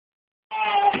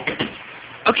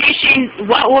Okay, Shane,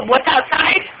 what's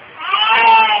outside?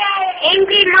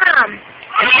 Angry mom.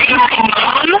 An angry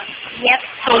mom? Yep.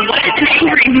 So what is an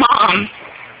angry mom?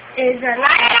 There's a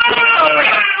lot of people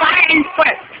with fire and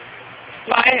forks.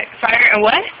 Fire and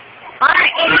what? Fire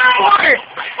and forks.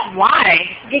 Why?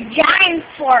 The giant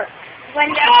forks.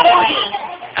 When they're poking.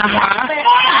 Uh-huh.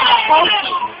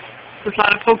 There's a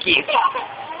lot of pokies.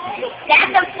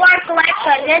 That's a fork like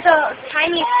a little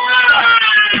tiny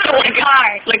fork.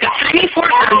 Like a tiny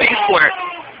fork or a big fork?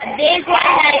 A big one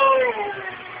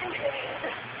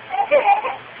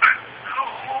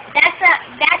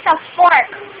that's a fork.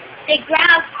 They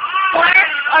grab fork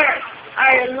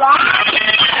or long.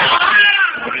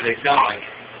 What do they sound like?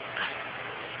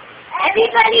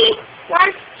 Everybody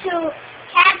wants to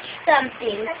catch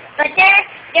something, but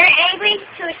they're angry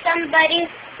to somebody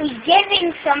who's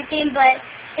giving something, but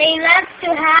they love to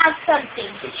have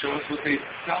something. So show us what they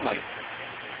sound like.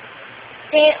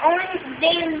 They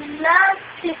love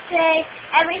to say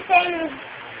everything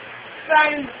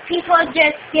from people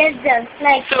just give them,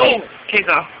 like this. Okay,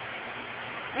 go.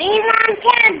 We want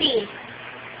candy.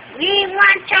 We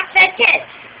want chocolate chips.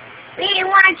 We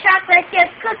want chocolate chip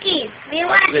cookies. We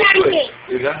want pancakes.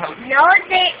 Is that how? No,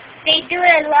 they do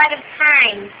it a lot of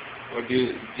times. Or do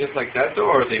you, just like that though?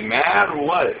 Or are they mad or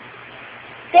what?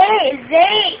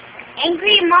 They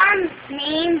angry moms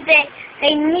mean that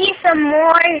they need some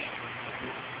more.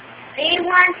 They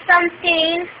want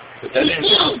something But that to didn't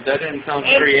eat sound. That didn't sound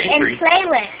very angry. and play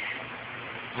with.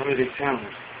 How did it sound?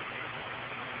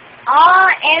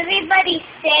 Everybody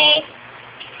say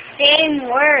same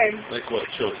words. Like what?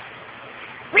 Show us.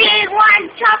 We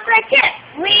want chocolate chips.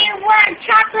 We want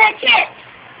chocolate chips.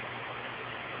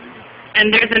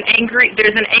 And there's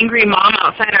an angry mom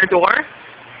outside our door?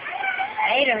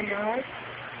 I don't know.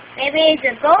 Maybe it's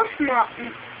a ghost mom,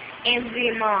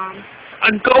 angry mom.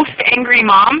 A ghost angry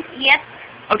mom? Yep.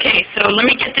 Okay, so let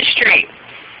me get this straight.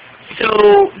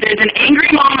 So there's an angry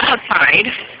mom outside,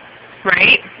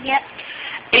 right? Yep.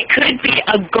 It could be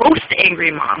a ghost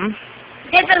angry mom,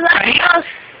 There's a lot Right. of ghost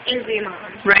angry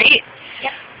moms. right?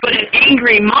 Yep. But an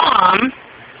angry mom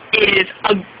is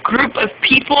a group of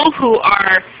people who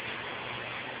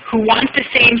want the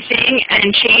same thing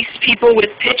and chase people with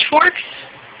pitchforks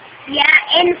Yeah,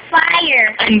 and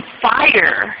fire. and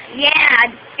fire. Yeah,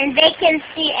 and they can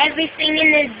see everything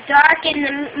in the dark in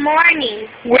the morning.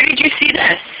 Where did you see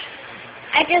this?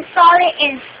 I just saw it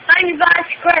in SpongeBob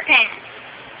SquarePants.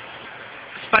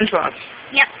 SpongeBob.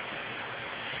 Yep.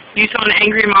 You saw an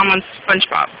angry mom on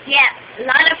SpongeBob. Yeah, a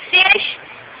lot of fish.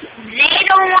 They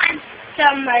don't want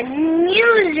some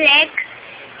music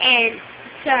and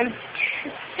some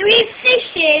three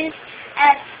fishes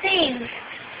sing.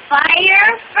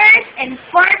 Fire first and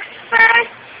forks first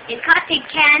and cotton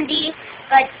candy,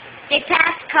 but they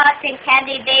passed cotton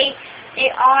candy. They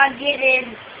all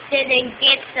didn't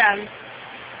get some.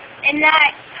 They're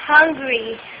not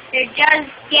hungry. They're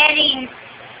just getting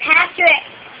Patrick,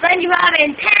 SpongeBob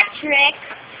and Patrick.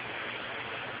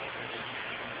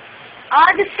 All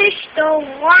the fish don't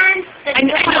want the I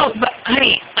know, but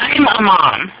honey, I'm a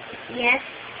mom. Yes.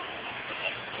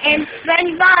 And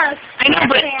SpongeBob. I know,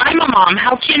 but I'm a mom.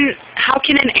 How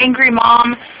can an angry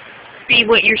mom be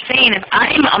what you're saying if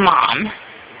I'm a mom?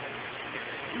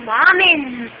 Mom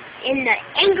in the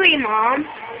angry mom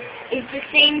is the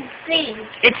same thing.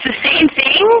 It's the same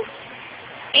thing?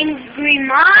 Angry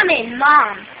mom and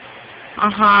mom.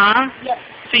 Uh-huh. Yep.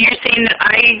 So you're saying that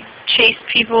I chase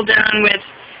people down with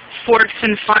forks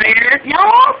and fire?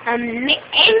 No,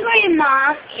 angry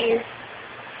mom is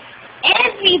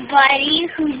everybody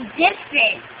who's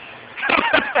different.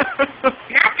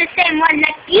 Not the same one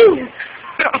that you.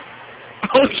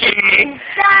 Okay. And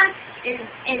some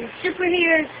and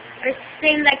superheroes are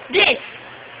saying like this.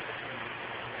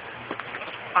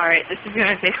 Alright, this is going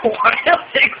to take a while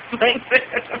to explain this.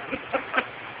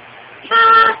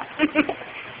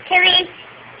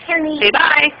 Can we Say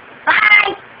bye.